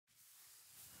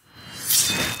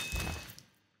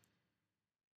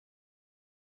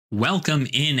Welcome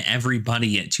in,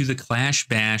 everybody, to the Clash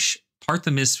Bash Part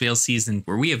the Misfail season,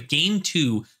 where we have Game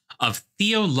 2 of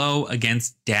Theo Low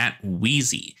against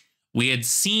Datwheezy. We had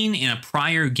seen in a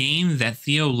prior game that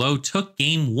Theo Low took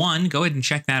Game 1. Go ahead and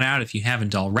check that out if you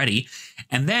haven't already.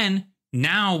 And then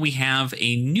now we have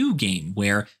a new game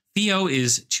where Theo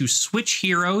is to switch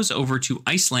heroes over to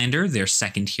Icelander, their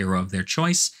second hero of their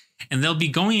choice, and they'll be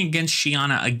going against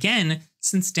Shiyana again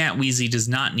since Datwheezy does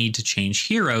not need to change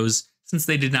heroes since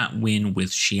they did not win with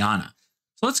Shiyana.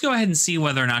 So let's go ahead and see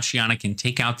whether or not Shiyana can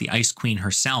take out the Ice Queen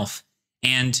herself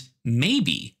and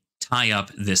maybe tie up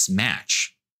this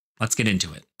match. Let's get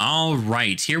into it. All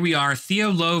right, here we are, Theo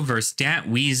Low versus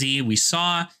Datwheezy. We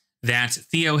saw that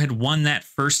Theo had won that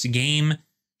first game.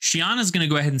 Shiyana's going to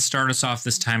go ahead and start us off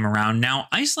this time around. Now,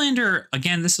 Icelander,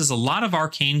 again, this is a lot of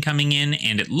Arcane coming in,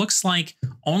 and it looks like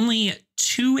only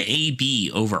 2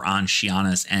 AB over on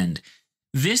Shiyana's end.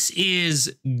 This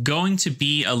is going to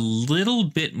be a little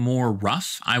bit more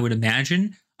rough, I would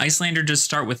imagine. Icelander does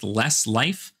start with less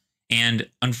life, and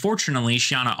unfortunately,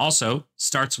 Shiyana also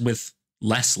starts with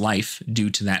less life due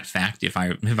to that fact, if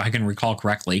I can recall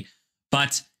correctly.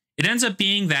 But it ends up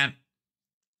being that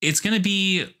it's going to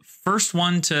be first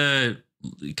one to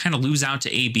kind of lose out to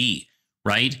AB,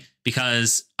 right?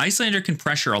 Because Icelander can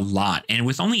pressure a lot, and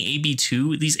with only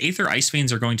AB2, these Aether Ice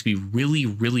Veins are going to be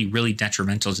really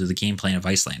detrimental to the game plan of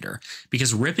Icelander,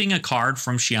 because ripping a card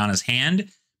from Shiyana's hand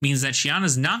means that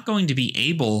Shiyana's not going to be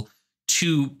able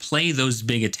to play those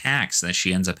big attacks that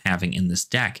she ends up having in this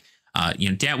deck.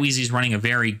 Datwheezy's running a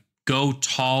very go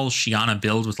tall Shiyana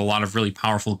build with a lot of really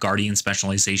powerful Guardian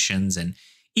specializations and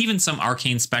even some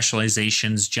Arcane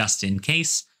specializations just in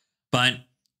case. But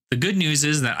the good news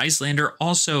is that Icelander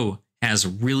also has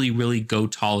really go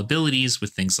tall abilities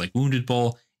with things like Wounded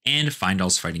Bull and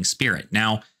Findall's Fighting Spirit.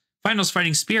 Now, Findall's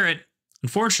Fighting Spirit,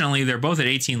 unfortunately, they're both at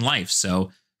 18 life,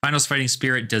 so Findall's Fighting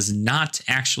Spirit does not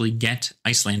actually get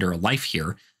Icelander a life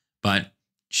here, but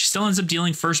she still ends up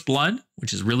dealing First Blood,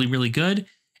 which is really good,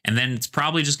 and then it's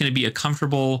probably just going to be a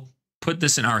comfortable put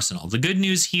this in Arsenal. The good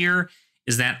news here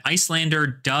is that Icelander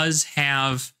does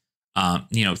have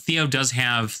Theo does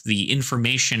have the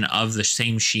information of the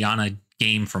same Shiyana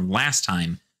game from last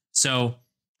time. So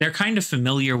they're kind of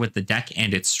familiar with the deck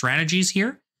and its strategies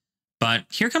here. But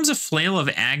here comes a Flail of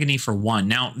Agony for 1.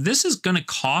 Now, this is going to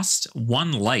cost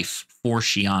 1 life for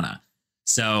Shiyana.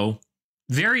 So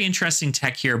very interesting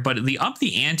tech here, but the up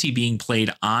the ante being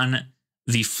played on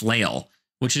the Flail,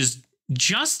 which is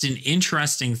just an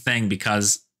interesting thing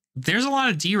because there's a lot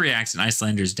of D-reacts in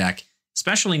Icelander's deck,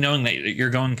 especially knowing that you're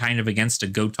going kind of against a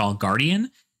Go-Tall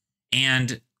Guardian.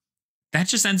 And that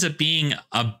just ends up being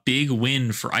a big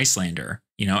win for Icelander.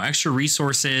 You know, extra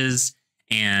resources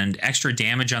and extra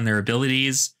damage on their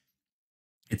abilities.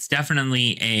 It's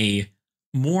definitely a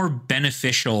more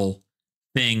beneficial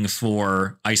thing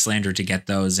for Icelander to get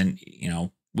those. And,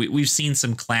 we've seen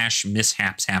some Clash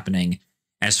mishaps happening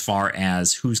as far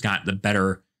as who's got the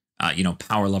better,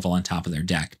 power level on top of their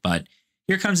deck. But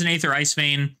here comes an Aether Ice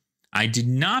Vein. I did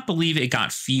not believe it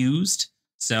got fused,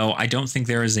 so I don't think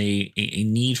there is a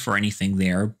need for anything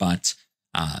there, but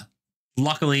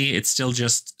luckily it's still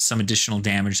just some additional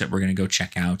damage that we're going to go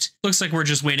check out. Looks like we're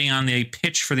just waiting on the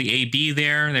pitch for the AB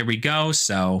there. There we go.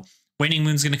 So Waning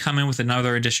Moon's going to come in with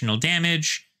another additional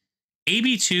damage.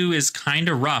 AB2 is kind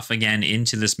of rough again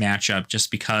into this matchup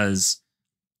just because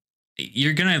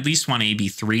you're going to at least want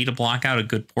AB3 to block out a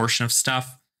good portion of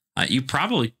stuff.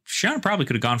 Shiyana probably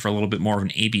could have gone for a little bit more of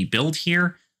an AB build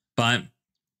here, but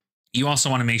you also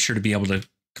want to make sure to be able to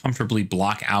comfortably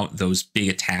block out those big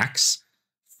attacks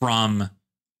from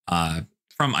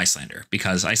Icelander,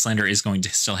 because Icelander is going to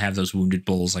still have those Wounded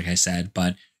Bulls, like I said.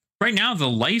 But right now, the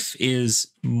life is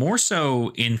more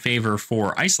so in favor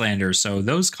for Icelander. So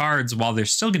those cards, while they're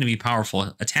still going to be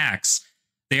powerful attacks,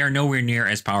 they are nowhere near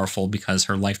as powerful because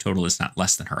her life total is not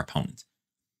less than her opponent.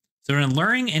 So an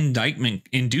Alluring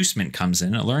Inducement comes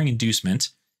in, Alluring Inducement,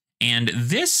 and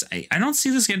this, I don't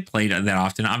see this get played that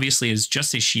often. Obviously, it's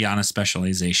just a Shiyana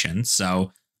specialization,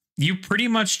 so you pretty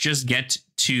much just get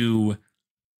to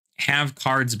have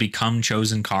cards become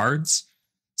chosen cards.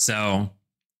 So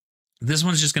this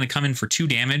one's just going to come in for 2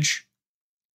 damage,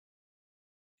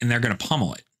 and they're going to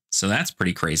pummel it. So that's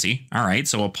pretty crazy. All right,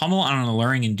 so a pummel on an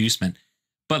Alluring Inducement.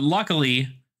 But luckily,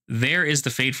 there is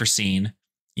the Fate Foreseen.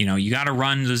 You got to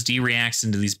run those D-reacts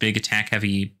into these big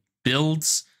attack-heavy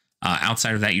builds.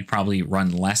 Outside of that, you'd probably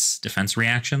run less defense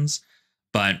reactions.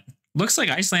 But looks like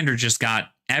Icelander just got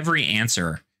every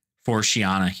answer for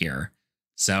Shiyana here.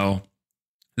 So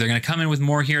they're going to come in with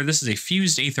more here. This is a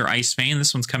Fused Aether Ice Vein.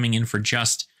 This one's coming in for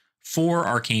just 4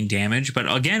 arcane damage.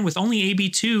 But again, with only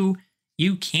AB2,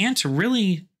 you can't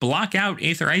really block out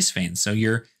Aether Ice Vein. So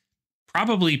you're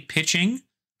probably pitching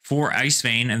for Ice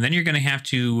Vein, and then you're going to have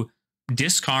to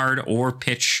discard or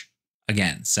pitch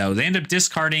again. So they end up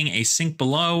discarding a Sink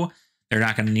Below. They're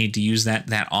not going to need to use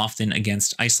that often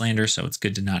against Icelander, so it's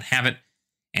good to not have it.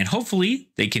 And hopefully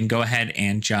they can go ahead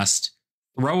and just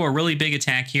throw a really big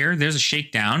attack here. There's a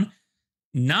Shakedown.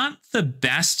 Not the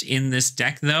best in this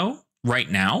deck, though, right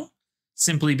now,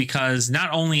 simply because not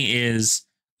only is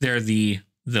there the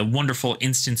wonderful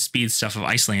instant speed stuff of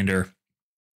Icelander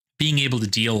being able to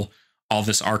deal all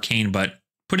this arcane, but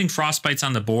putting Frostbites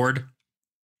on the board,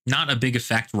 not a big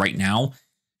effect right now.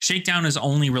 Shakedown is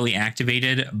only really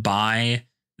activated by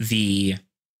the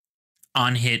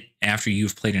on-hit after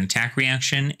you've played an attack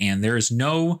reaction, and there is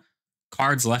no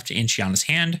cards left in Shiyana's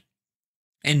hand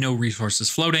and no resources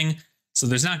floating. So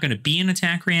there's not going to be an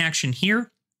attack reaction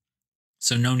here.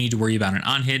 So no need to worry about an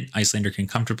on-hit. Icelander can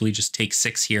comfortably just take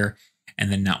 6 here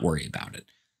and then not worry about it.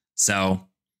 So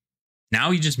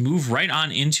now you just move right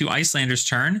on into Icelander's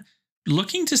turn.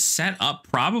 Looking to set up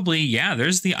probably, yeah,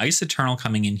 there's the Ice Eternal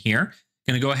coming in here.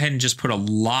 Going to go ahead and just put a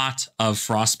lot of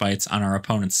Frostbites on our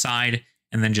opponent's side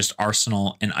and then just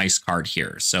arsenal an Ice card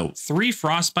here. So 3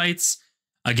 Frostbites.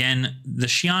 Again, the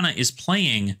Shiyana is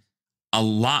playing a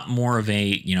lot more of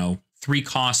a,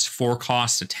 3-cost,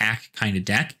 4-cost attack kind of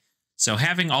deck. So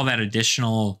having all that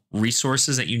additional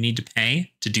resources that you need to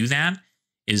pay to do that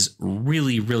is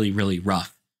really, really, really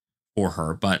rough for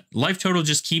her. But life total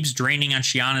just keeps draining on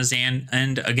Shiyana's end.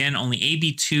 And again, only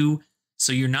AB2.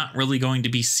 So you're not really going to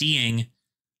be seeing,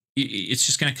 it's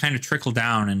just going to kind of trickle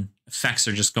down, and effects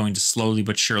are just going to slowly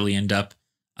but surely end up,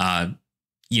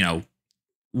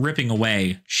 ripping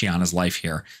away Shiyana's life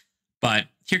here. But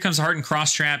here comes the Hardened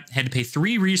Cross Trap. Had to pay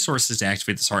 3 resources to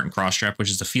activate this Hardened Cross Trap,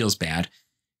 which is feels bad.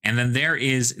 And then there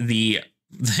is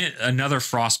another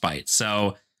Frostbite.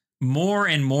 So more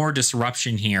and more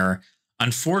disruption here.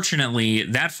 Unfortunately,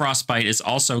 that Frostbite is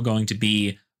also going to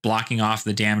be blocking off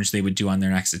the damage they would do on their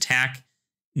next attack.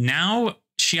 Now,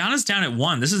 Shiyana's down at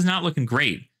 1. This is not looking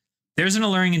great. There's an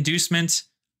Alluring Inducement.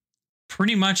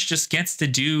 Pretty much just gets to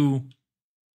do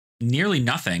nearly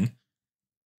nothing.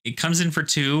 It comes in for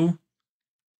 2,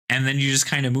 and then you just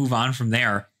kind of move on from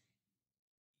there.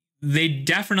 They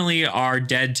definitely are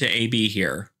dead to AB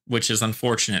here, which is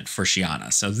unfortunate for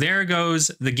Shiyana. So there goes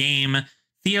the game.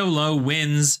 Theo Low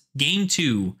wins game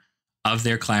 2 of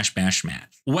their Clash Bash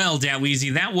match. Well,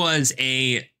 Datwheezy, that was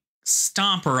a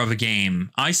stomper of a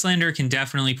game. Icelander can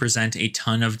definitely present a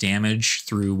ton of damage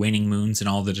through Waning Moons and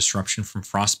all the disruption from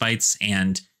Frostbites.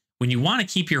 And when you want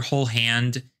to keep your whole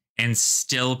hand and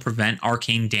still prevent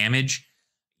arcane damage,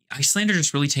 Icelander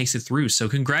just really takes it through. So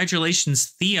congratulations,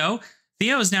 Theo.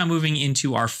 Theo is now moving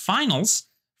into our finals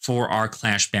for our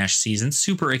Clash Bash season.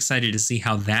 Super excited to see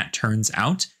how that turns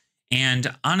out.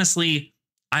 And honestly,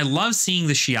 I love seeing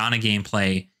the Shiyana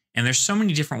gameplay. And there's so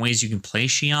many different ways you can play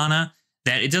Shiyana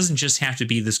that it doesn't just have to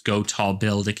be this go tall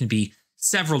build. It can be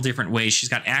several different ways. She's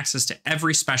got access to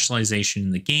every specialization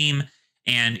in the game.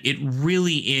 And it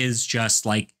really is just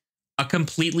like a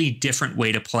completely different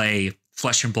way to play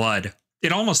Flesh and Blood.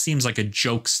 It almost seems like a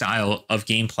joke style of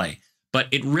gameplay, but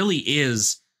it really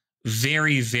is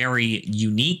very, very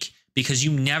unique because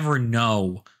you never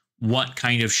know what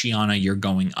kind of Shiyana you're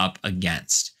going up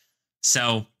against.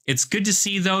 So it's good to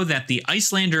see, though, that the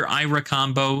Icelander Ira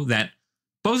combo, that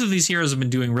both of these heroes have been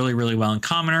doing really, really well in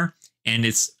Commoner, and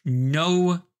it's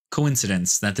no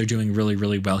coincidence that they're doing really,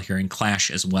 really well here in Clash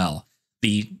as well.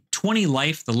 The 20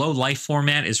 life, the low life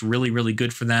format is really, really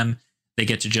good for them. They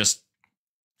get to just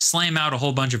slam out a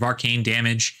whole bunch of arcane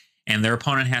damage, and their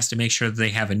opponent has to make sure that they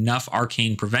have enough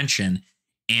arcane prevention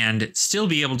and still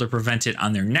be able to prevent it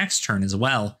on their next turn as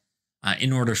well,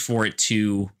 in order for it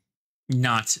to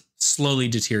not slowly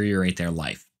deteriorate their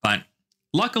life. But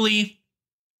luckily,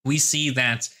 we see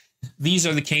that these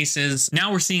are the cases.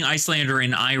 Now we're seeing Icelander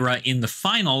and Ira in the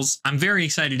finals. I'm very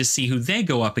excited to see who they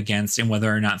go up against and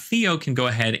whether or not Theo can go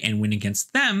ahead and win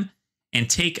against them and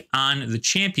take on the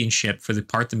championship for the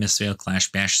Part the Mistveil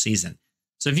Clash Bash season.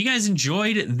 So if you guys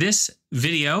enjoyed this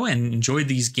video and enjoyed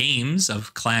these games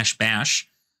of Clash Bash,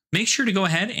 make sure to go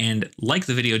ahead and like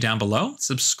the video down below.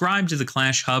 Subscribe to the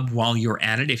Clash Hub while you're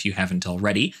at it if you haven't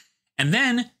already. And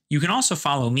then you can also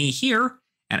follow me here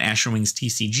at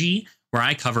AshenWingzTCG, where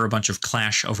I cover a bunch of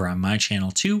Clash over on my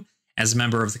channel too. As a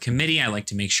member of the committee, I like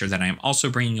to make sure that I am also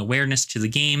bringing awareness to the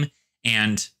game.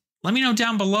 And let me know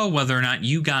down below whether or not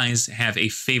you guys have a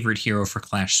favorite hero for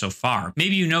Clash so far.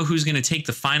 Maybe you know who's going to take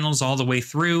the finals all the way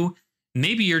through.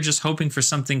 Maybe you're just hoping for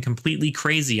something completely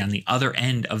crazy on the other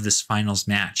end of this finals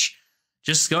match.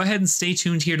 Just go ahead and stay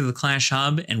tuned here to the Clash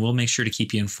Hub, and we'll make sure to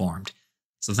keep you informed.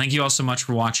 So thank you all so much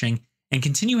for watching, and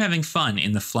continue having fun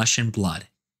in the flesh and blood.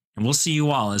 And we'll see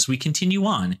you all as we continue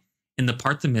on in the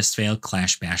Part the Mistveil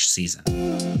Clash Bash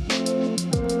season.